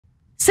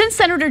Since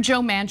Senator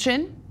Joe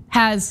Manchin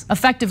has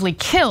effectively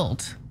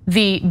killed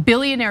the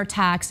billionaire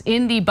tax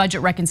in the budget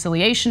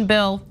reconciliation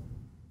bill,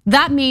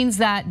 that means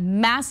that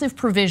massive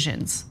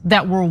provisions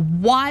that were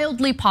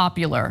wildly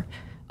popular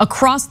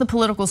across the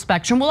political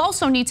spectrum will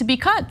also need to be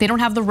cut. They don't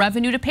have the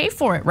revenue to pay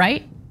for it,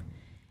 right?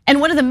 And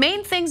one of the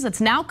main things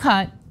that's now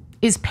cut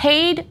is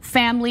paid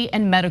family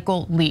and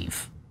medical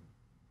leave.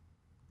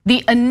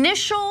 The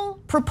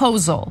initial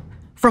proposal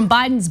from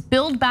Biden's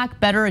Build Back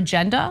Better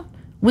agenda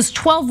was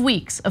 12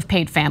 weeks of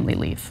paid family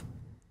leave.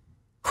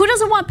 Who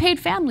doesn't want paid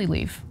family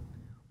leave?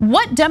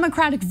 What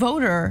Democratic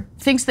voter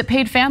thinks that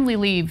paid family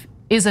leave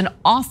is an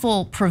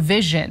awful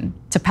provision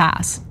to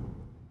pass?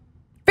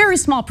 Very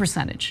small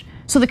percentage.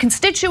 So the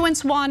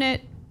constituents want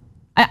it.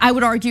 I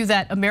would argue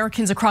that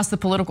Americans across the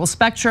political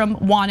spectrum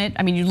want it.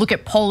 I mean, you look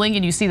at polling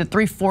and you see that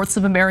 3/4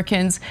 of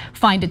Americans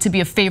find it to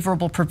be a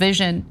favorable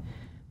provision.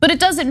 But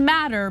it doesn't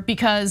matter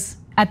because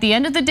at the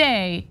end of the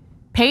day,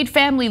 paid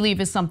family leave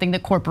is something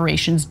that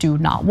corporations do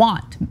not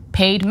want.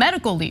 Paid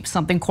medical leave,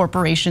 something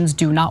corporations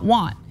do not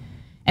want.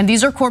 And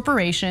these are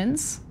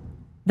corporations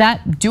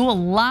that do a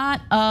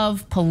lot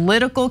of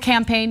political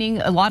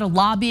campaigning, a lot of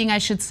lobbying, I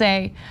should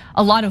say,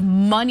 a lot of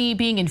money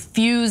being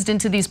infused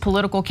into these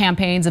political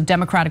campaigns of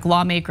Democratic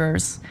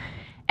lawmakers.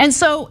 And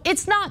so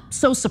it's not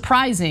so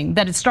surprising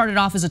that it started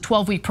off as a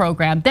 12-week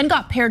program, then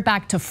got pared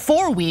back to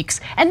 4 weeks,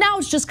 and now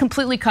it's just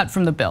completely cut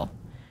from the bill.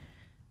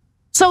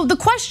 So the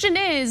question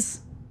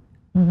is,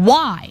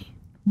 why?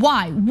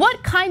 Why?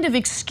 What kind of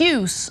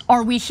excuse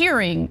are we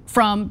hearing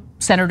from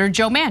Senator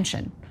Joe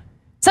Manchin?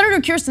 Senator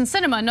Kirsten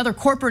Sinema, another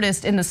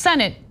corporatist in the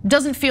Senate,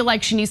 doesn't feel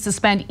like she needs to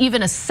spend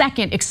even a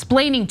second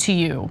explaining to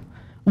you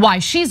why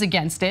she's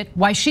against it,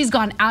 why she's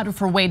gone out of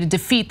her way to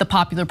defeat the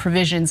popular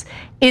provisions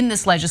in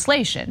this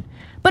legislation.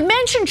 But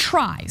Manchin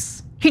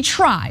tries, he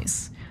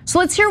tries. So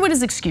let's hear what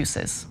his excuse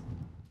is.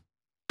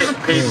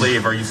 Paid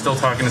leave, are you still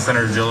talking to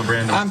Senator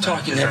Gillibrand? I'm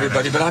talking to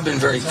everybody, but I've been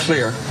very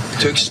clear.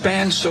 To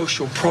expand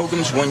social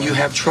programs when you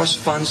have trust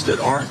funds that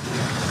aren't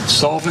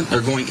solvent,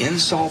 they're going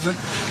insolvent,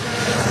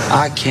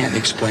 I can't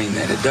explain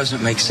that. It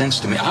doesn't make sense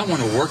to me. I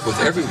want to work with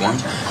everyone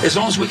as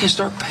long as we can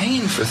start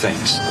paying for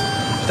things.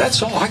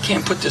 That's all. I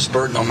can't put this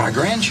burden on my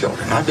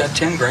grandchildren. I've got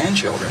 10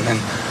 grandchildren,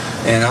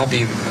 and I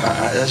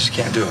just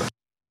can't do it.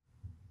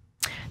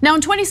 Now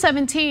in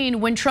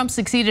 2017, when Trump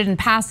succeeded in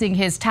passing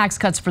his tax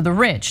cuts for the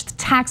rich, the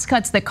tax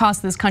cuts that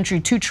cost this country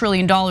 $2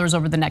 trillion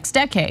over the next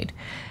decade,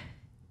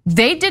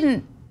 they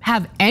didn't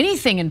have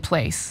anything in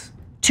place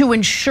to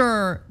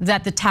ensure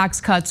that the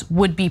tax cuts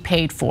would be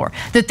paid for,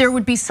 that there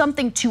would be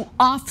something to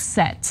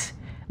offset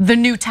the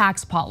new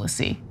tax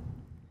policy.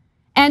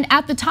 And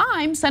at the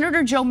time,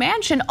 Senator Joe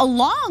Manchin,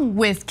 along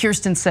with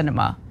Kirsten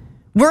Sinema,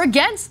 were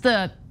against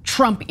the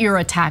Trump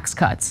era tax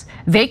cuts.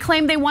 They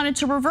claimed they wanted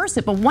to reverse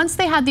it, but once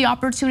they had the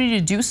opportunity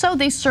to do so,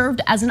 they served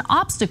as an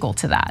obstacle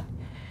to that.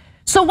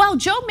 So while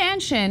Joe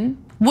Manchin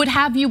would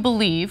have you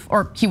believe,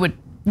 or he would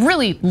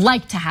really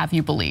like to have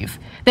you believe,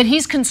 that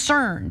he's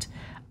concerned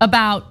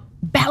about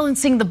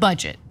balancing the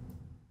budget,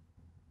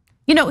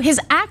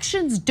 his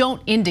actions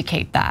don't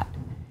indicate that.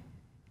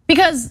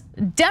 Because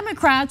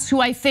Democrats,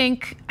 who I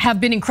think have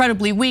been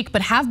incredibly weak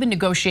but have been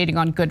negotiating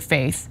on good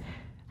faith,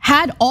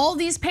 had all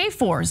these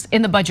pay-fors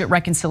in the budget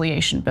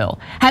reconciliation bill,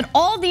 had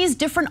all these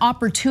different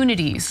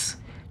opportunities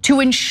to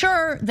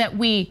ensure that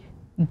we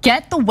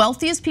get the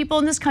wealthiest people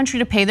in this country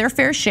to pay their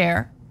fair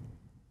share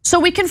so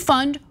we can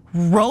fund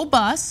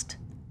robust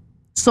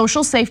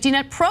social safety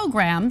net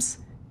programs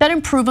that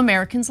improve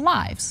Americans'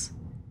 lives.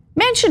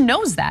 Manchin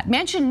knows that.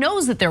 Manchin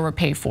knows that there were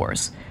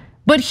pay-fors,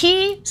 but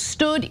he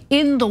stood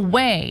in the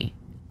way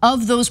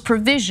of those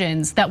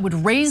provisions that would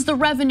raise the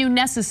revenue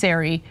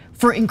necessary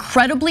for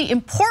incredibly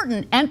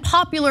important and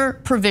popular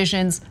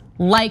provisions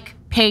like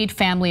paid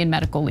family and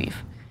medical leave.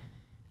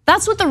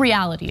 That's what the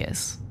reality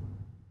is.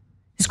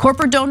 His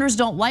corporate donors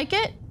don't like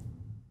it.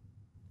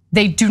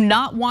 They do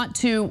not want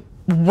to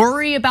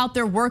worry about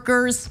their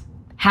workers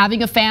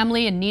having a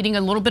family and needing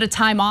a little bit of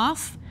time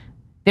off.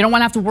 They don't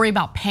want to have to worry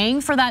about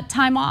paying for that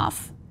time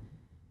off.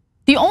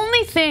 The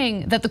only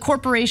thing that the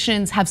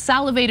corporations have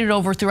salivated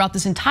over throughout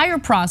this entire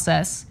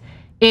process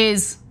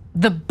is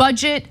the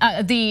budget,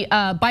 the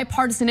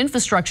bipartisan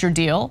infrastructure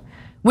deal,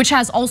 which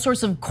has all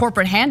sorts of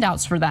corporate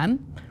handouts for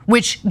them,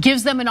 which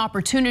gives them an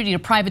opportunity to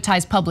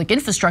privatize public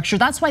infrastructure.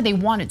 That's why they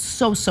want it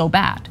so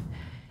bad.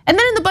 And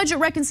then in the budget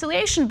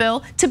reconciliation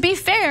bill, to be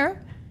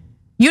fair,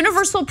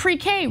 universal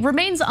pre-K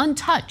remains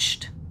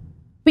untouched.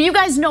 But you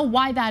guys know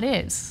why that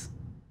is.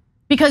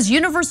 Because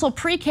universal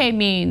pre-K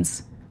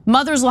means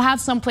mothers will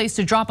have some place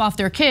to drop off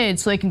their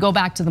kids so they can go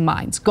back to the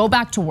mines, go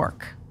back to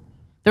work.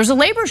 There's a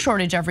labor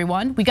shortage,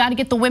 everyone. We got to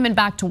get the women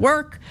back to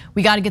work.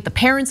 We got to get the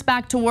parents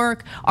back to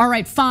work. All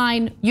right,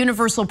 fine,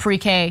 universal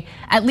pre-K.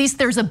 At least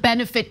there's a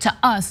benefit to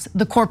us,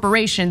 the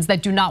corporations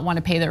that do not want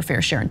to pay their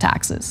fair share in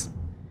taxes.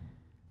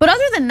 But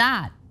other than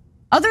that,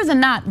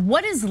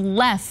 what is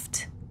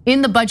left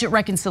in the budget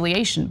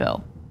reconciliation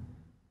bill?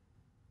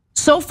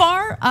 So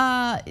far,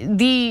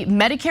 the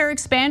Medicare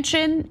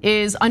expansion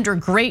is under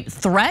great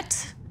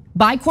threat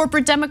by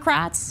corporate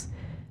Democrats.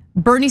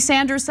 Bernie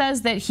Sanders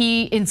says that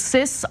he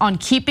insists on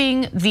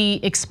keeping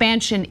the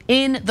expansion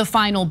in the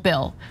final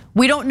bill.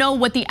 We don't know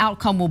what the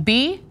outcome will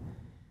be,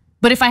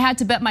 but if I had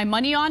to bet my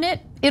money on it,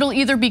 it'll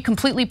either be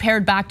completely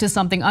pared back to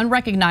something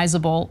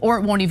unrecognizable or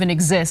it won't even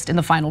exist in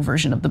the final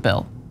version of the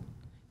bill.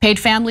 Paid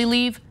family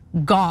leave,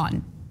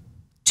 gone.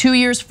 2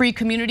 years free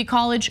community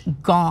college,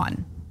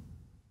 gone.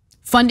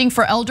 Funding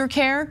for elder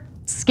care,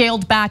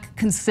 scaled back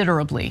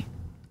considerably.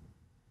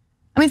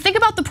 I mean, think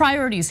about the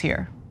priorities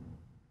here.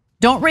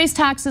 Don't raise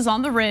taxes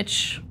on the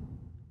rich.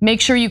 Make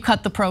sure you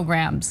cut the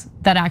programs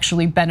that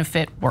actually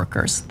benefit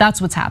workers.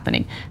 That's what's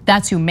happening.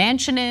 That's who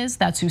Manchin is,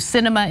 that's who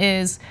Sinema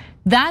is.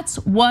 That's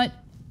what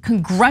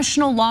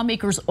congressional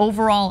lawmakers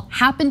overall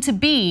happen to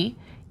be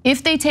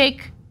if they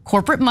take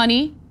corporate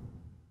money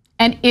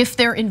and if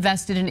they're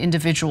invested in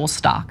individual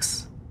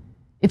stocks.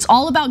 It's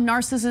all about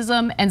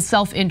narcissism and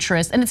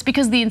self-interest, and it's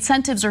because the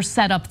incentives are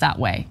set up that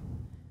way.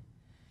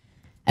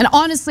 And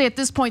honestly, at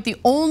this point, the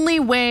only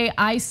way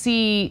I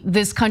see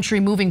this country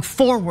moving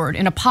forward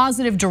in a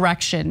positive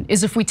direction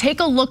is if we take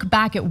a look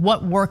back at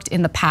what worked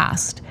in the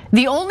past.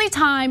 The only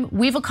time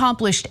we've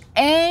accomplished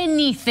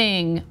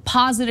anything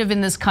positive in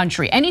this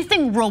country,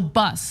 anything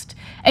robust,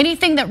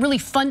 anything that really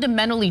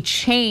fundamentally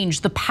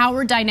changed the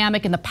power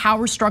dynamic and the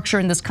power structure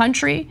in this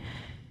country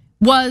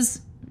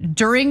was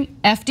during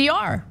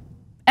FDR.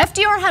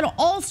 FDR had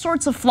all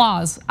sorts of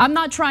flaws. I'm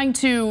not trying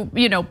to,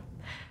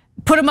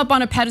 put him up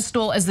on a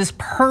pedestal as this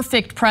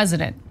perfect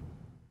president.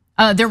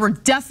 There were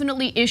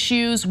definitely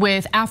issues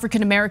with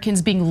African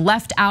Americans being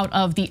left out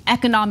of the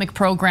economic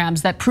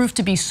programs that proved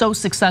to be so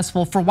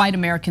successful for white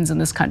Americans in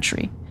this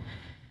country.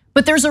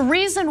 But there's a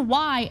reason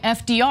why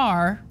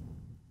FDR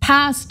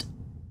passed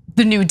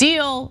the New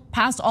Deal,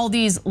 passed all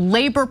these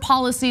labor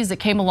policies that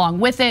came along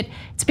with it.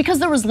 It's because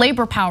there was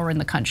labor power in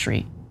the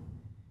country.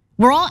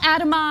 We're all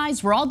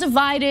atomized, we're all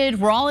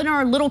divided, we're all in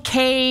our little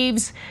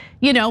caves,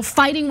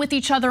 fighting with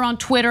each other on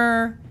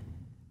Twitter,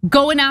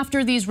 going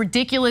after these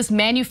ridiculous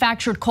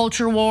manufactured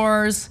culture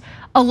wars,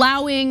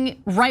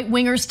 allowing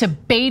right-wingers to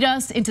bait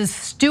us into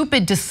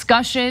stupid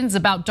discussions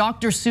about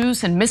Dr.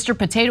 Seuss and Mr.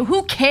 Potato.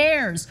 Who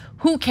cares?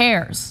 Who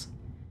cares?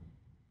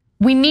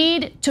 We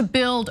need to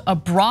build a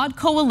broad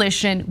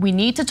coalition. We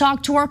need to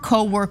talk to our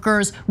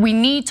coworkers. We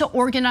need to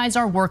organize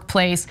our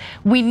workplace.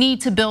 We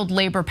need to build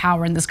labor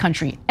power in this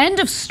country.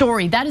 End of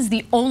story. That is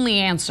the only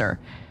answer.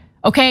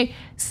 Okay,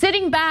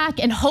 sitting back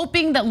and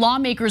hoping that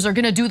lawmakers are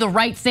gonna do the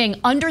right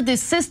thing under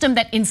this system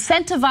that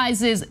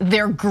incentivizes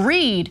their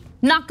greed,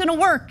 not gonna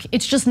work.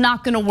 It's just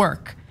not gonna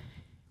work.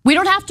 We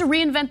don't have to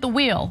reinvent the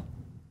wheel.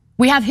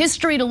 We have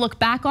history to look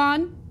back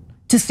on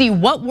to see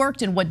what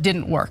worked and what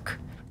didn't work.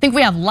 I think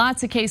we have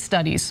lots of case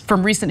studies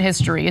from recent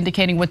history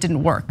indicating what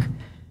didn't work.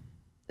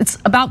 It's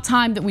about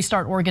time that we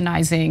start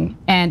organizing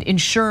and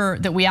ensure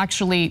that we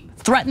actually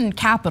threaten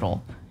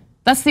capital.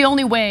 That's the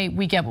only way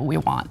we get what we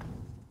want.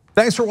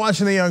 Thanks for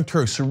watching The Young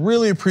Turks, we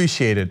really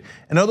appreciate it.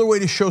 Another way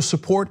to show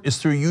support is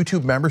through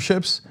YouTube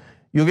memberships.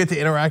 You'll get to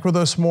interact with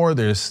us more.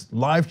 There's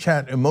live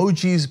chat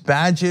emojis,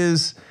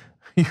 badges.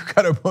 You've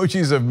got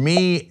emojis of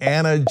me,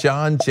 Anna,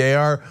 John,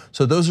 JR.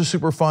 So those are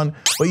super fun.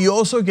 But you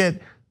also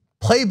get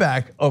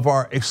playback of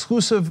our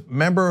exclusive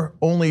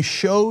member-only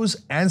shows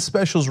and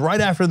specials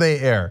right after they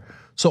air.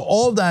 So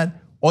all of that,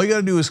 all you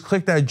gotta do is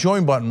click that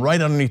join button right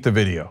underneath the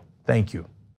video. Thank you.